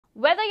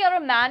Whether you're a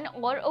man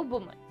or a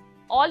woman,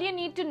 all you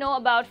need to know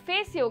about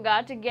face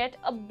yoga to get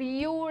a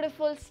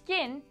beautiful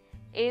skin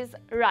is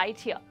right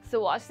here. So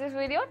watch this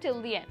video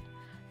till the end.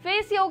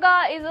 Face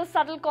yoga is a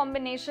subtle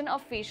combination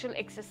of facial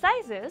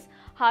exercises,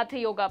 Hatha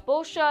yoga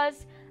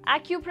postures,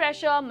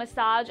 acupressure,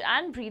 massage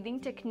and breathing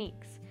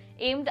techniques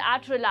aimed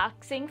at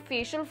relaxing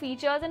facial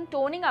features and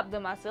toning up the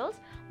muscles.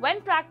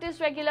 When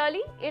practiced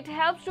regularly, it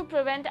helps to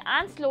prevent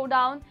and slow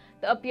down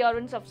the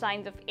appearance of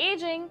signs of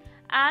aging,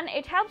 and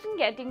it helps in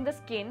getting the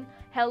skin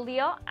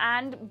healthier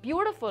and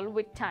beautiful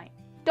with time.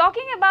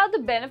 Talking about the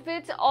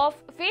benefits of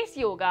face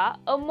yoga,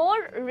 a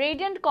more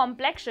radiant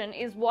complexion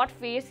is what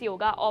face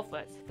yoga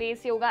offers.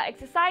 Face yoga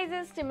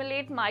exercises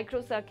stimulate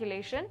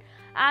microcirculation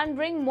and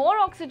bring more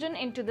oxygen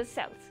into the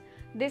cells.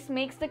 This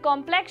makes the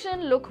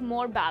complexion look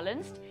more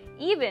balanced,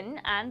 even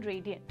and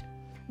radiant.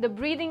 The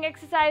breathing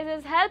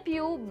exercises help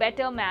you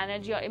better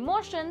manage your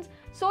emotions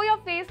so your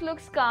face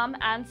looks calm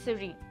and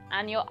serene,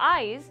 and your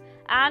eyes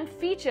and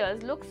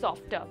features look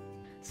softer.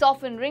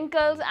 Soften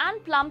wrinkles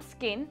and plump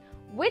skin.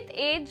 With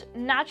age,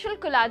 natural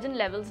collagen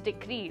levels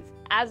decrease.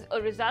 As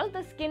a result,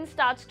 the skin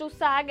starts to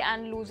sag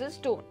and loses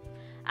tone,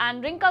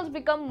 and wrinkles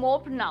become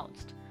more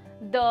pronounced.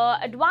 The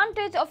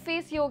advantage of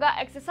face yoga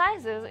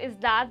exercises is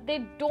that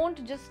they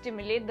don't just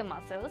stimulate the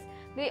muscles,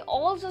 they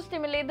also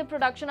stimulate the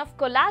production of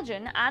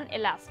collagen and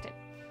elastin.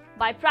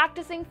 By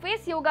practicing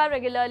face yoga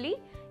regularly,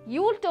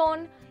 you'll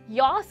tone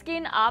your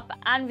skin up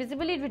and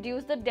visibly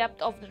reduce the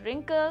depth of the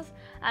wrinkles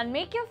and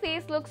make your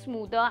face look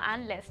smoother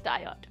and less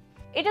tired.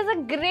 It is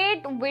a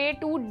great way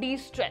to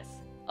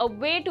de-stress. A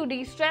way to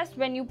de-stress: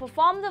 when you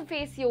perform the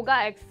face yoga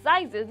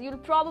exercises, you'll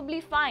probably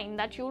find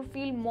that you'll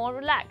feel more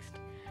relaxed.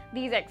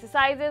 These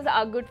exercises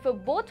are good for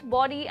both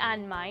body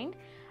and mind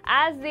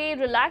as they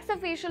relax the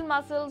facial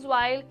muscles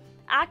while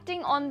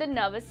acting on the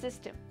nervous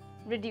system,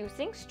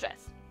 reducing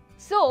stress.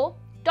 So,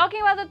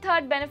 talking about the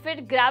third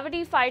benefit,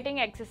 gravity fighting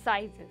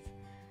exercises.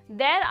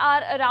 There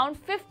are around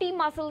 50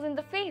 muscles in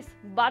the face,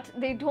 but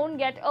they don't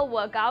get a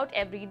workout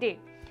every day.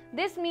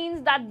 This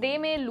means that they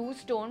may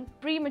lose tone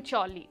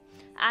prematurely,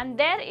 and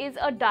there is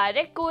a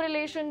direct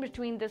correlation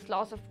between this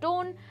loss of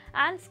tone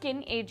and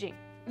skin aging.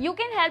 You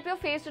can help your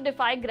face to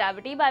defy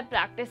gravity by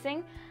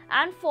practicing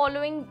and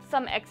following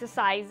some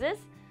exercises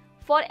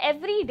for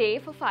every day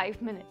for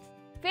 5 minutes.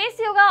 Face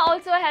yoga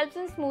also helps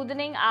in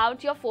smoothing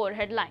out your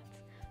forehead lines.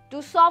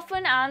 To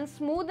soften and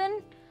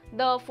smoothen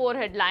the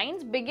forehead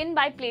lines, begin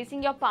by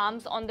placing your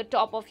palms on the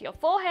top of your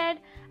forehead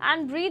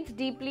and breathe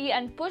deeply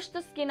and push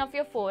the skin of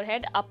your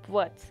forehead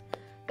upwards.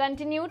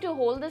 Continue to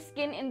hold the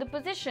skin in the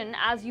position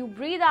as you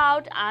breathe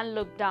out and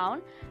look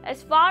down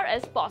as far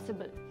as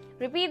possible.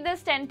 Repeat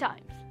this 10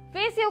 times.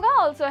 Face yoga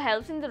also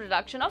helps in the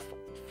reduction of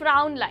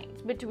frown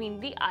lines between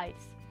the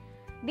eyes.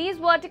 These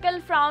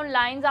vertical frown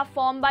lines are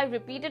formed by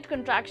repeated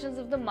contractions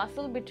of the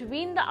muscle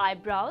between the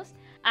eyebrows,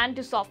 and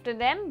to soften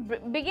them,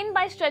 begin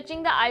by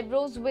stretching the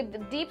eyebrows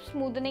with deep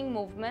smoothing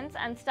movements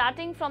and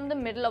starting from the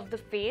middle of the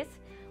face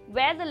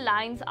where the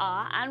lines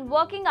are and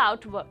working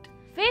outward.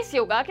 Face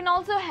yoga can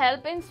also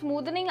help in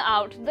smoothing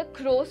out the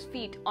crow's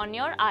feet on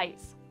your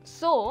eyes.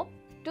 So,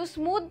 to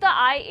smooth the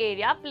eye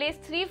area, place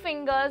 3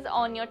 fingers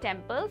on your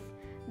temples,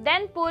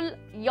 then pull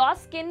your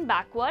skin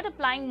backward,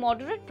 applying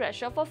moderate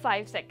pressure for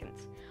 5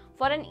 seconds.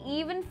 For an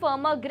even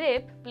firmer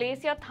grip,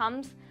 place your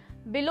thumbs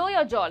below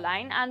your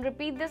jawline and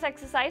repeat this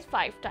exercise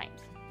 5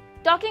 times.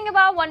 Talking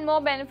about one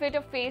more benefit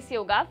of face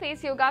yoga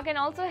can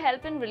also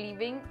help in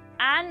relieving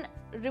and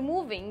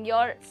removing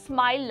your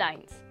smile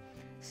lines.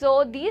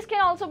 So these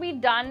can also be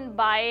done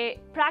by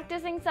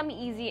practicing some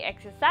easy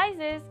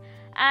exercises,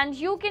 and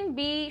you can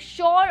be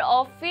sure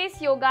of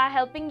face yoga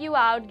helping you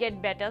out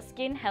get better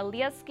skin,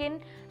 healthier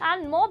skin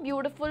and more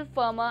beautiful,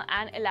 firmer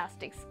and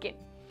elastic skin.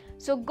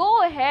 So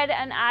go ahead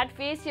and add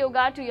face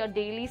yoga to your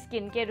daily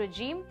skincare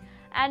regime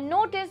and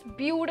notice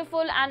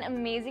beautiful and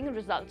amazing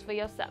results for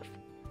yourself.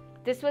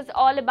 This was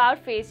all about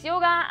face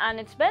yoga and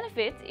its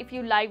benefits. If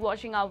you like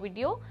watching our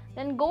video,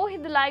 then go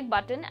hit the like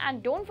button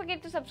and don't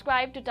forget to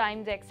subscribe to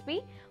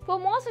TimesXP for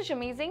more such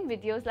amazing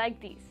videos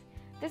like these.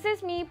 This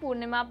is me,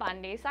 Purnima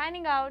Pandey,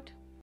 signing out.